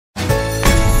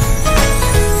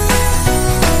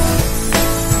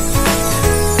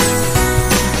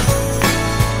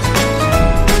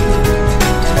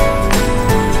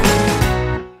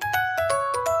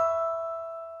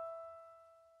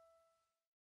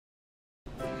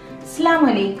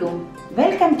Assalamualaikum.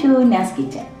 Welcome to Nas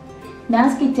Kitchen.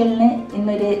 Nas Kitchen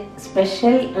ഇന്നൊരു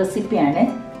special റെസിപ്പിയാണ്.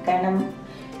 കാരണം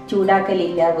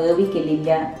ചൂടാക്കലില്ല, വേവിക്കലില്ല,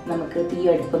 നമുക്ക് തീ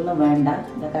അടുപ്പൊന്നും വേണ്ട.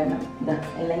 കാരണം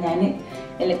എല്ലാം ഞാൻ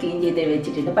ക്ലീൻ ചെയ്ത്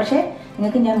വെച്ചിട്ടുണ്ട്. പക്ഷേ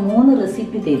നിങ്ങൾക്ക് ഞാൻ 3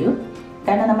 റെസിപ്പി തരും.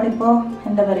 കാരണം നമ്മളിപ്പോൾ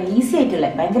എന്താ പറയുക, ഈസി ആയിട്ടുള്ള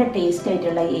ഭയങ്കര ടേസ്റ്റ്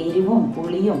ആയിട്ടുള്ള എരിവും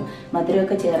പുളിയും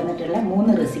മധുരമൊക്കെ ചേർന്നിട്ടുള്ള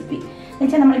 3 റെസിപ്പി എന്ന്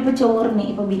വെച്ചാൽ നമ്മളിപ്പോൾ ചോറിന്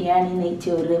ഇപ്പോൾ ബിരിയാണി,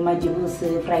 നെയ്ച്ചോറ്, മജ്ബൂസ്,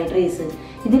 ഫ്രൈഡ് റൈസ്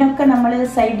ഇതിനൊക്കെ നമ്മൾ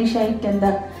സൈഡ്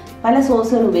ഡിഷായിട്ട് പല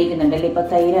സോസുകൾ ഉപയോഗിക്കുന്നുണ്ടല്ലോ. ഇപ്പോൾ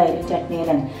തൈരായാലും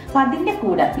ചട്നിയായാലും. അപ്പോൾ അതിൻ്റെ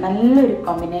കൂടെ നല്ലൊരു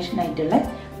കോമ്പിനേഷൻ ആയിട്ടുള്ള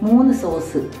 3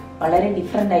 സോസ് വളരെ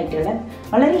ഡിഫറെൻ്റ് ആയിട്ടുള്ള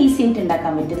വളരെ ഈസി ആയിട്ട്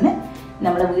ഉണ്ടാക്കാൻ പറ്റുന്ന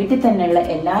നമ്മളെ വീട്ടിൽ തന്നെയുള്ള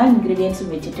എല്ലാ ഇൻഗ്രീഡിയൻസും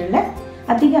വെച്ചിട്ടുള്ള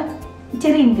അധികം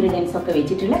ചെറിയ ഇൻഗ്രീഡിയൻസ് ഒക്കെ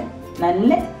വെച്ചിട്ടുള്ള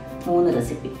നല്ല 3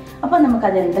 റെസിപ്പി. അപ്പോൾ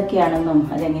നമുക്കത് എന്തൊക്കെയാണെന്നും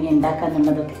അതെങ്ങനെ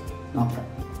ഉണ്ടാക്കാമെന്നുള്ളതൊക്കെ നോക്കാം.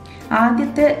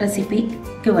 ആദ്യത്തെ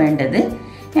റെസിപ്പിക്ക് വേണ്ടത്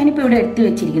ഞാനിപ്പോൾ ഇവിടെ എടുത്തു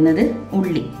വെച്ചിരിക്കുന്നത്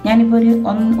ഉള്ളി. ഞാനിപ്പോൾ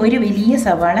ഒരു വലിയ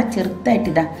സവാള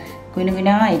ചെറുതായിട്ട് കുനുകുന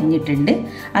അരിഞ്ഞിട്ടുണ്ട്.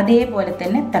 അതേപോലെ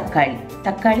തന്നെ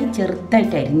തക്കാളി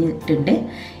ചെറുതായിട്ട് അരിഞ്ഞിട്ടുണ്ട്.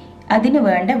 അതിന്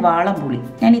വേണ്ട വാളംപുളി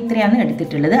ഞാൻ ഇത്രയാണ്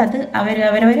എടുത്തിട്ടുള്ളത്. അത്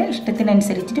അവരവരെ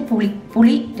ഇഷ്ടത്തിനനുസരിച്ചിട്ട്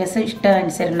പുളി രസം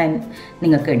ഇഷ്ടാനുസരണം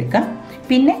നിങ്ങൾക്ക് എടുക്കാം.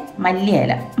 പിന്നെ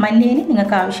മല്ലിയില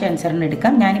നിങ്ങൾക്ക് ആവശ്യാനുസരണം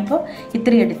എടുക്കാം. ഞാനിപ്പോൾ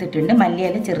ഇത്രയും എടുത്തിട്ടുണ്ട്.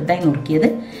 മല്ലിയില ചെറുതായി നുറുക്കിയത്.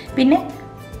 പിന്നെ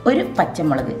ഒരു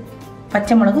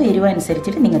പച്ചമുളക് എരിവ്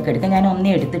അനുസരിച്ചിട്ട് നിങ്ങൾക്ക് എടുക്കാം. ഞാൻ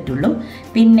 1 എടുത്തിട്ടുള്ളൂ.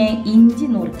 പിന്നെ ഇഞ്ചി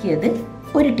നുറുക്കിയത്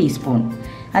 1 ടീസ്പൂൺ.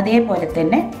 അതേപോലെ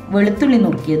തന്നെ വെളുത്തുള്ളി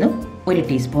നുറുക്കിയതും 1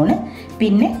 ടീസ്പൂണ്.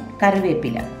 പിന്നെ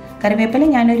കറിവേപ്പില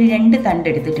ഞാനൊരു 2 തണ്ട്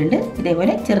എടുത്തിട്ടുണ്ട്,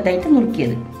 ഇതേപോലെ ചെറുതായിട്ട്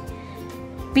നുറുക്കിയത്.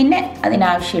 പിന്നെ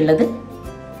അതിനാവശ്യമുള്ളത്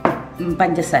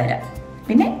പഞ്ചസാര,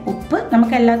 പിന്നെ ഉപ്പ്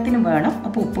നമുക്ക് എല്ലാത്തിനും വേണം.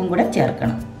 അപ്പോൾ ഉപ്പും കൂടെ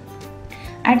ചേർക്കണം.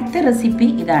 അടുത്ത റെസിപ്പി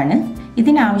ഇതാണ്.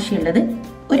 ഇതിനാവശ്യമുള്ളത്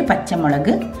 1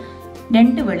 പച്ചമുളക്,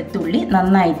 2 വെളുത്തുള്ളി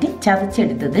നന്നായിട്ട്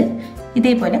ചതച്ചെടുത്തത്,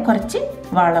 ഇതേപോലെ കുറച്ച്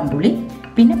വാളംപുളി,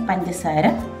 പിന്നെ പഞ്ചസാര,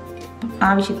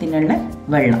 ആവശ്യത്തിനുള്ള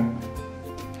വെള്ളം.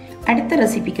 അടുത്ത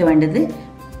റെസിപ്പിക്ക് വേണ്ടത്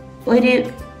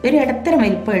ഒരു ഇടത്തരം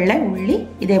വലിപ്പമുള്ള ഉള്ളി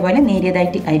ഇതേപോലെ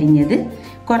നേരിയതായിട്ട് അരിഞ്ഞത്,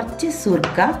 കുറച്ച്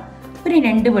സുർക്ക, ഒരു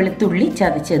 2 വെളുത്തുള്ളി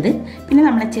ചതച്ചത്, പിന്നെ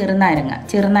നമ്മളെ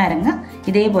ചെറുനാരങ്ങ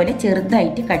ഇതേപോലെ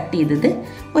ചെറുതായിട്ട് കട്ട് ചെയ്തത്,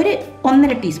 ഒരു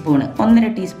 1.5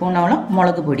 ടീസ്പൂണോളം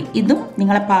മുളക് പൊടി. ഇതും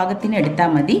നിങ്ങളെ പാകത്തിന് എടുത്താൽ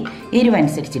മതി,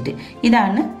 എരിവനുസരിച്ചിട്ട്.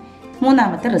 ഇതാണ്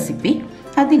 3ാമത്തെ റെസിപ്പി.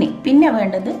 അതിന് പിന്നെ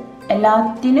വേണ്ടത്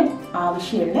എല്ലാത്തിനും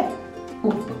ആവശ്യമുള്ള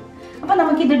ഉപ്പ്. അപ്പോൾ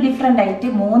നമുക്കിത് ഡിഫറെൻ്റ് ആയിട്ട്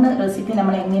 3 റെസിപ്പി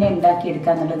നമ്മൾ എങ്ങനെ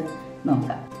ഉണ്ടാക്കിയെടുക്കുക എന്നുള്ളത്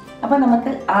നോക്കാം. അപ്പോൾ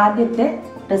നമുക്ക് ആദ്യത്തെ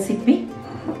റെസിപ്പി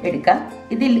എടുക്കാം.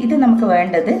 ഇത് നമുക്ക്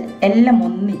വേണ്ടത് എല്ലാം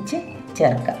ഒന്നിച്ച്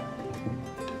ചേർക്കാം.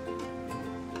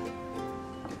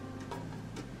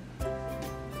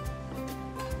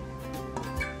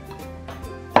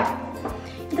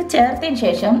 ഇത് ചേർത്തതിന്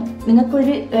ശേഷം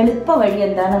നിങ്ങൾക്കൊരു എളുപ്പ വഴി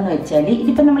എന്താണെന്ന് വെച്ചാൽ,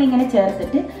 ഇതിപ്പോൾ നമ്മളിങ്ങനെ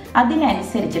ചേർത്തിട്ട്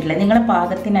അതിനനുസരിച്ചിട്ടുള്ള നിങ്ങളുടെ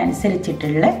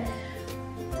പാകത്തിനനുസരിച്ചിട്ടുള്ള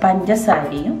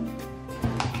പഞ്ചസാരയും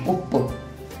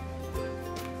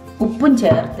ഉപ്പും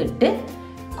ചേർത്തിട്ട്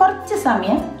കുറച്ച്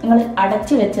സമയം നിങ്ങൾ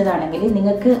അടച്ചു വെച്ചതാണെങ്കിൽ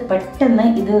നിങ്ങൾക്ക് പെട്ടെന്ന്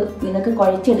നിങ്ങൾക്ക്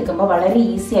കുഴച്ചെടുക്കുമ്പോൾ വളരെ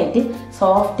ഈസി ആയിട്ട്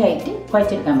സോഫ്റ്റ് ആയിട്ട്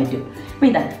കുഴച്ചെടുക്കാൻ പറ്റും. അപ്പോൾ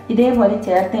ഇതേപോലെ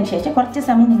ചേർത്തതിന് ശേഷം കുറച്ച്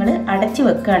സമയം നിങ്ങൾ അടച്ചു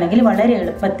വെക്കുകയാണെങ്കിൽ വളരെ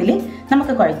എളുപ്പത്തിൽ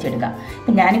നമുക്ക് കുഴച്ചെടുക്കാം.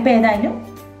 അപ്പം ഞാനിപ്പോൾ ഏതായാലും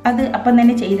അത് അപ്പം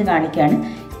തന്നെ ചെയ്ത് കാണിക്കുകയാണ്.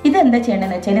 ഇതെന്താ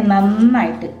ചെയ്യേണ്ടതെന്ന് വെച്ചാൽ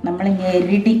നന്നായിട്ട് നമ്മൾ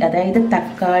ഞെരടി, അതായത്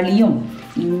തക്കാളിയും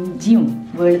ഇഞ്ചിയും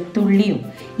വെളുത്തുള്ളിയും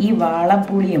ഈ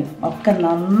വാളംപുളിയും ഒക്കെ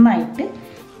നന്നായിട്ട്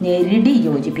ഞെരടി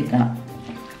യോജിപ്പിക്കണം.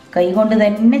 കൈ കൊണ്ട്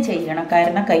തന്നെ ചെയ്യണം.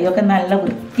 കാരണം കൈയൊക്കെ നല്ല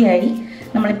വൃത്തിയായി,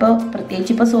 നമ്മളിപ്പോൾ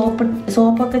പ്രത്യേകിച്ച് ഇപ്പോൾ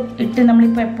സോപ്പൊക്കെ ഇട്ട്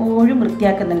നമ്മളിപ്പോൾ എപ്പോഴും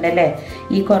വൃത്തിയാക്കുന്നുണ്ടല്ലേ.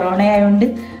 ഈ കൊറോണ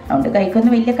അതുകൊണ്ട്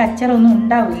കൈക്കൊന്നും വലിയ കച്ചറൊന്നും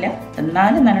ഉണ്ടാവില്ല.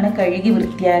 എന്നാലും നല്ലോണം കഴുകി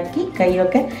വൃത്തിയാക്കി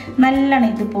കൈയൊക്കെ നല്ലോണം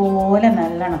ഇതുപോലെ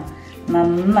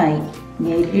നന്നായി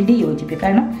ഞെരടി യോജിപ്പിക്കുക.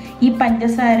 കാരണം ഈ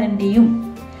പഞ്ചസാരൻ്റെയും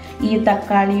ഈ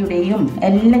തക്കാളിയുടെയും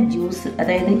എല്ലാം ജ്യൂസ്,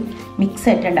 അതായത് മിക്സ്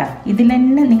ആയിട്ടുണ്ടാ, ഇതിൽ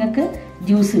തന്നെ നിങ്ങൾക്ക്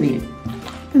ജ്യൂസ് വരും.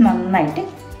 നന്നായിട്ട്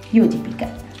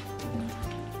യോജിപ്പിക്കാം.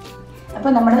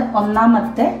 അപ്പോൾ നമ്മുടെ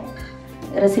 1ാമത്തെ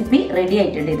റെസിപ്പി റെഡി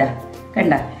ആയിട്ടുണ്ട്.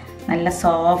 കണ്ട നല്ല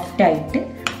സോഫ്റ്റായിട്ട്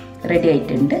റെഡി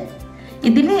ആയിട്ടുണ്ട്.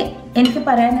 ഇതിൽ എനിക്ക്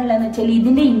പറയാനുള്ളതെന്ന് വെച്ചാൽ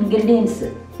ഇതിൻ്റെ ഇൻഗ്രീഡിയൻസ്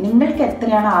നിങ്ങൾക്ക്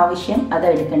എത്രയാണ് ആവശ്യം അത്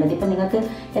എടുക്കേണ്ടത്. ഇപ്പം നിങ്ങൾക്ക്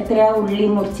എത്രയാണ് ഉള്ളി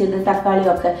മുറിച്ചത്,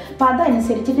 തക്കാളിയും ഒക്കെ, അപ്പം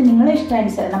അതനുസരിച്ചിട്ട് നിങ്ങളെ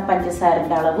ഇഷ്ടാനുസരണം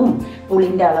പഞ്ചസാരൻ്റെ അളവും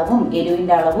പുളിൻ്റെ അളവും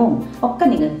എരിവിൻ്റെ അളവും ഒക്കെ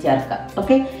നിങ്ങൾക്ക് ചേർക്കാം.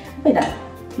 ഓക്കെ. അപ്പോൾ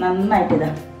നന്നായിട്ട്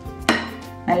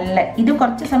നല്ല ഇത്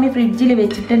കുറച്ച് സമയം ഫ്രിഡ്ജിൽ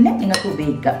വെച്ചിട്ട് തന്നെ നിങ്ങൾക്ക്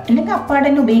ഉപയോഗിക്കാം. അല്ലെങ്കിൽ അപ്പാടെ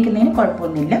തന്നെ ഉപയോഗിക്കുന്നതിന്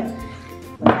കുഴപ്പമൊന്നുമില്ല.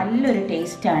 നല്ലൊരു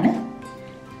ടേസ്റ്റാണ്.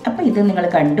 അപ്പോൾ ഇത് നിങ്ങൾ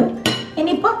കണ്ടു.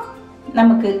 ഇനിയിപ്പോൾ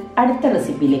നമുക്ക് അടുത്ത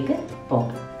റെസിപ്പിയിലേക്ക്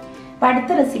പോകാം. അപ്പം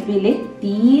അടുത്ത റെസിപ്പിയിൽ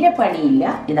തീരെ പണിയില്ല.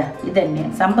 ഇത്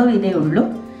തന്നെയാണ് സംഭവം. ഇതേ ഉള്ളൂ.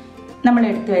 നമ്മൾ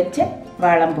എടുത്തു വെച്ച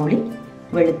വാളംപുളി,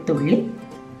 വെളുത്തുള്ളി,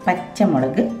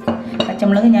 പച്ചമുളക്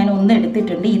പച്ചമുളക് ഞാൻ ഒന്ന്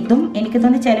എടുത്തിട്ടുണ്ട്. ഇതും എനിക്ക്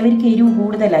തോന്നുന്നു ചിലവർക്ക് എരിവ്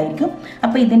കൂടുതലായിരിക്കും.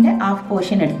 അപ്പോൾ ഇതിൻ്റെ ഹാഫ്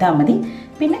പോർഷൻ എടുത്താൽ മതി.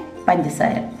 പിന്നെ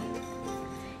പഞ്ചസാര.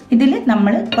 ഇതിൽ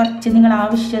നമ്മൾ കുറച്ച് നിങ്ങൾ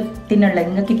ആവശ്യത്തിനുള്ള,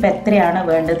 നിങ്ങൾക്ക് ഇപ്പോൾ എത്രയാണോ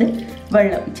വേണ്ടത്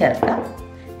വെള്ളം ചേർക്കാം.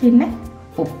 പിന്നെ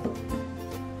ഉപ്പ്.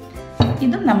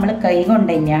 ഇതും നമ്മൾ കൈ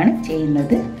കൊണ്ട് തന്നെയാണ്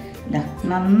ചെയ്യുന്നത്. ഇതാ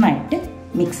നന്നായിട്ട്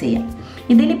മിക്സ് ചെയ്യാം.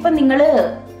 ഇതിലിപ്പോൾ നിങ്ങൾ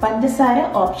പഞ്ചസാര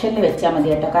ഓപ്ഷനിൽ വെച്ചാൽ മതി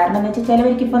കേട്ടോ. കാരണം എന്ന് വെച്ചാൽ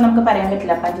ചിലവർക്ക് ഇപ്പോൾ നമുക്ക് പറയാൻ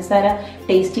പറ്റില്ല, പഞ്ചസാര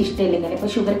ടേസ്റ്റ് ഇഷ്ടമില്ലെങ്കിൽ, ഇപ്പോൾ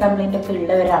ഷുഗർ കംപ്ലൈൻ്റ് ഒക്കെ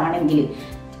ഉള്ളവരാണെങ്കിൽ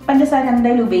പഞ്ചസാര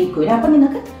എന്തായാലും ഉപയോഗിക്കൂല. അപ്പോൾ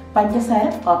നിങ്ങൾക്ക് പഞ്ചസാര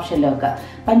ഓപ്ഷനിൽ വെക്കാം.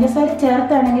 പഞ്ചസാര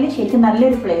ചേർത്താണെങ്കിൽ ശരിക്കും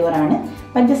നല്ലൊരു ഫ്ലേവറാണ്.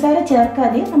 പഞ്ചസാര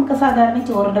ചേർക്കാതെ നമുക്ക് സാധാരണ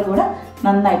ചോറിൻ്റെ കൂടെ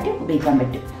നന്നായിട്ട് ഉപയോഗിക്കാൻ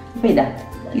പറ്റും. അപ്പോൾ ഇതാ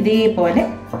ഇതേപോലെ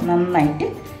നന്നായിട്ട്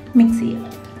മിക്സ് ചെയ്യാം.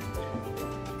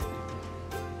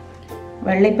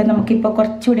 വെള്ളം ഇപ്പം നമുക്കിപ്പോൾ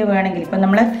കുറച്ചുകൂടി വേണമെങ്കിൽ, ഇപ്പം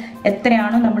നമ്മൾ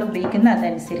എത്രയാണോ നമ്മൾ ഉപയോഗിക്കുന്നത്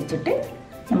അതനുസരിച്ചിട്ട്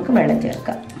നമുക്ക് വെള്ളം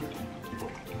ചേർക്കാം.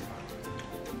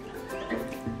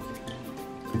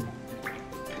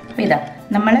 അപ്പോൾ ഇതാ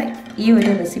നമ്മൾ ഈ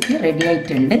ഒരു റെസിപ്പി റെഡി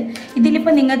ആയിട്ടുണ്ട്.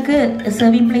 ഇതിലിപ്പോൾ നിങ്ങൾക്ക്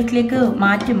സെർവിങ് പ്ലേറ്റിലേക്ക്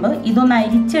മാറ്റുമ്പോൾ ഇതൊന്ന്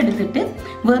അരിച്ചെടുത്തിട്ട്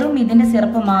വെറും ഇതിൻ്റെ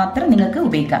സിറപ്പ് മാത്രം നിങ്ങൾക്ക്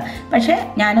ഉപയോഗിക്കാം. പക്ഷേ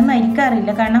ഞാനൊന്നും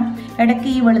അരിക്കാറില്ല, കാരണം ഇടയ്ക്ക്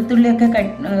ഈ വെളുത്തുള്ളിയൊക്കെ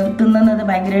തിന്നുന്നത്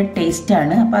ഭയങ്കര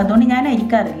ടേസ്റ്റാണ്. അപ്പോൾ അതുകൊണ്ട് ഞാൻ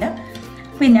അരിക്കാറില്ല.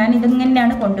 അപ്പോൾ ഞാൻ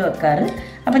ഇതിങ്ങനെയാണ് കൊണ്ടുവെക്കാറ്.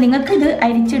 അപ്പോൾ നിങ്ങൾക്ക് ഇത്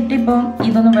അരിച്ചിട്ട് ഇപ്പം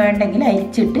ഇതൊന്നും വേണ്ടെങ്കിൽ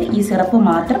അരിച്ചിട്ട് ഈ സിറപ്പ്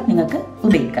മാത്രം നിങ്ങൾക്ക്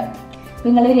ഉപയോഗിക്കാം.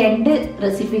 നിങ്ങൾ 2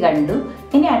 റെസിപ്പി കണ്ടു.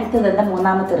 ഇനി അടുത്തത്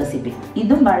മൂന്നാമത്തെ റെസിപ്പി.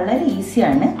 ഇതും വളരെ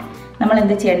ഈസിയാണ്. നമ്മൾ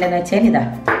എന്ത് ചെയ്യേണ്ടതെന്ന് വെച്ചാൽ ഇതാ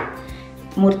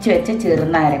മുറിച്ച് വെച്ച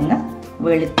ചെറുനാരങ്ങ,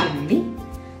 വെളുത്തുള്ളി,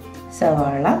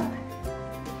 സവാള,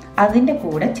 അതിൻ്റെ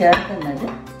കൂടെ ചേർക്കുന്നത്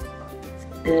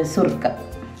സുർക്ക,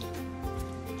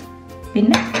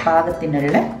 പിന്നെ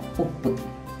പാകത്തിനുള്ള ഉപ്പ്.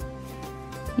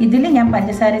 ഇതിൽ ഞാൻ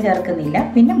പഞ്ചസാര ചേർക്കുന്നില്ല.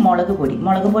 പിന്നെ മുളക്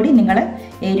പൊടി നിങ്ങളെ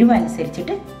എരിവ്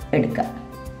അനുസരിച്ചിട്ട് എടുക്കാം.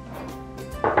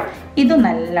 ഇത്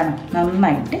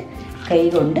നന്നായിട്ട് കൈ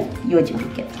കൊണ്ട്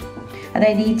യോജിപ്പിക്കുക.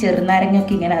 അതായത് ഈ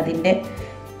ചെറുനാരങ്ങയൊക്കെ ഇങ്ങനെ അതിൻ്റെ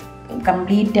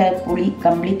പുളി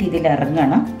കംപ്ലീറ്റ് ഇതിൽ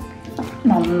ഇറങ്ങണം.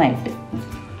 നന്നായിട്ട്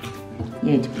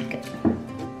യോജിപ്പിക്കുക.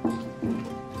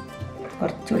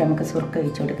 കുറച്ചുകൂടെ നമുക്ക് സുർക്ക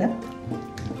ഒഴിച്ചു കൊടുക്കാം.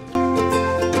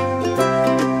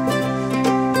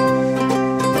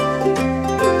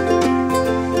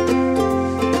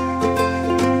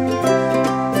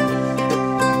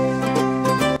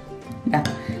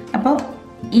 അപ്പോൾ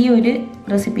ഈ ഒരു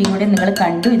റെസിപ്പിയും കൂടെ നിങ്ങൾ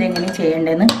കണ്ടു ഇതെങ്ങനെ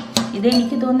ചെയ്യേണ്ടതെന്ന്.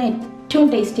 ഇതെനിക്ക് തോന്നുന്ന ഏറ്റവും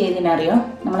ടേസ്റ്റ് ചെയ്തതിനറിയോ,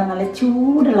 നമ്മളെ നല്ല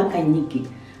ചൂടുള്ള കഞ്ഞിക്ക്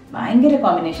ഭയങ്കര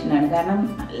കോമ്പിനേഷനാണ്. കാരണം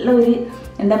നല്ലൊരു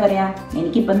എന്താ പറയുക,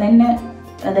 എനിക്കിപ്പം തന്നെ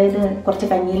അതായത് കുറച്ച്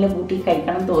കഞ്ഞിയെല്ലാം കൂട്ടി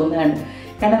കഴിക്കണം തോന്നുകയാണ്.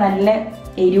 കാരണം നല്ല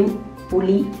എരിവ്,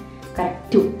 പുളി,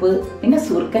 കറക്റ്റ് ഉപ്പ്, പിന്നെ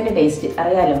സുർക്കൻ്റെ ടേസ്റ്റ്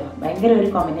അറിയാലോ, ഭയങ്കര ഒരു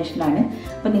കോമ്പിനേഷനാണ്.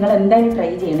 അപ്പോൾ നിങ്ങൾ എന്തായാലും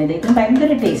ട്രൈ ചെയ്യണത്. ഇതിന്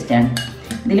ഭയങ്കര ടേസ്റ്റാണ്.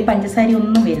 ഇതിൽ പഞ്ചസാര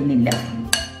ഒന്നും വരുന്നില്ല.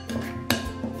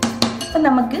 അപ്പം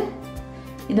നമുക്ക്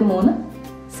ഇത് 3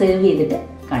 സെർവ് ചെയ്തിട്ട്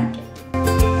കാണിക്കാം.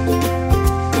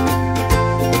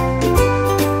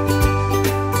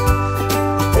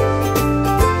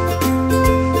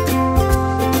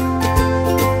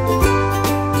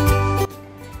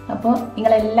 അപ്പോൾ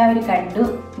നിങ്ങളെല്ലാവരും കണ്ടു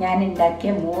ഞാൻ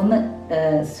ഉണ്ടാക്കിയ 3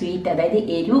 സ്വീറ്റ്, അതായത്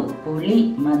എരിവ്, പുളി,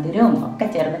 മധുരവും ഒക്കെ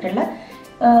ചേർന്നിട്ടുള്ള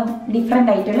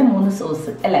ഡിഫറെൻ്റ് ആയിട്ടുള്ള 3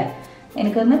 സോസ് അല്ലേ.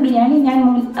 എനിക്കൊന്ന് ബിരിയാണി ഞാൻ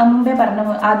മുമ്പേ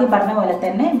ആദ്യം പറഞ്ഞ പോലെ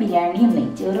തന്നെ ബിരിയാണിയും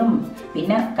നെയ്ച്ചോറും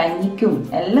പിന്നെ കഞ്ഞിക്കും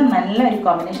എല്ലാം നല്ലൊരു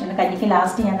കോമ്പിനേഷനാണ്. കഞ്ഞിക്ക്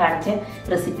ലാസ്റ്റ് ഞാൻ കാണിച്ച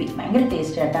റെസിപ്പി ഭയങ്കര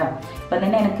ടേസ്റ്റ് കേട്ടോ. ഇപ്പം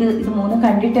തന്നെ എനിക്ക് ഇത് 3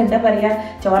 കണ്ടിട്ട് എന്താ പറയുക,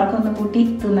 ചോറൊക്കെ ഒന്ന് കൂട്ടി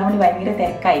തിന്നാൻ വേണ്ടി ഭയങ്കര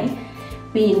തിരക്കായി.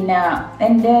 പിന്നെ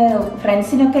എൻ്റെ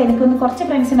ഫ്രണ്ട്സിനൊക്കെ കുറച്ച്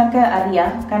ഫ്രണ്ട്സിനൊക്കെ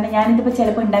അറിയാം. കാരണം ഞാനിതിപ്പോൾ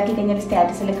ചിലപ്പോൾ ഉണ്ടാക്കി കഴിഞ്ഞാൽ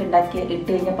സ്റ്റാറ്റസിലൊക്കെ ഇട്ട്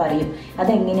കഴിഞ്ഞാൽ പറയും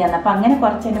അതെങ്ങനെയാണ്. അപ്പോൾ അങ്ങനെ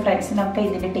കുറച്ച് എൻ്റെ ഫ്രണ്ട്സിനൊക്കെ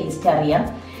ഇതിൻ്റെ ടേസ്റ്റ് അറിയാം.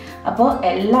 അപ്പോൾ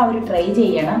എല്ലാവരും ട്രൈ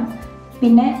ചെയ്യണം.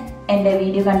 പിന്നെ എൻ്റെ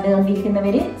വീഡിയോ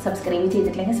കണ്ടുകൊണ്ടിരിക്കുന്നവർ സബ്സ്ക്രൈബ്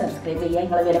ചെയ്തിട്ടില്ലെങ്കിൽ സബ്സ്ക്രൈബ് ചെയ്യുക.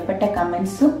 നിങ്ങൾ വിലപ്പെട്ട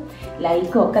കമൻസും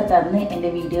ലൈക്കും ഒക്കെ തന്ന് എൻ്റെ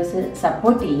വീഡിയോസ്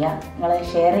സപ്പോർട്ട് ചെയ്യുക. നിങ്ങൾ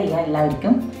ഷെയർ ചെയ്യുക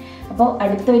എല്ലാവർക്കും. അപ്പോൾ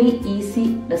അടുത്തൊരു ഈസി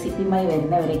റെസിപ്പിയുമായി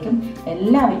വരുന്നവരേക്കും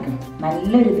എല്ലാവർക്കും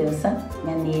നല്ലൊരു ദിവസം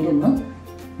ഞാൻ നേരുന്നു.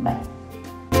 ബൈ.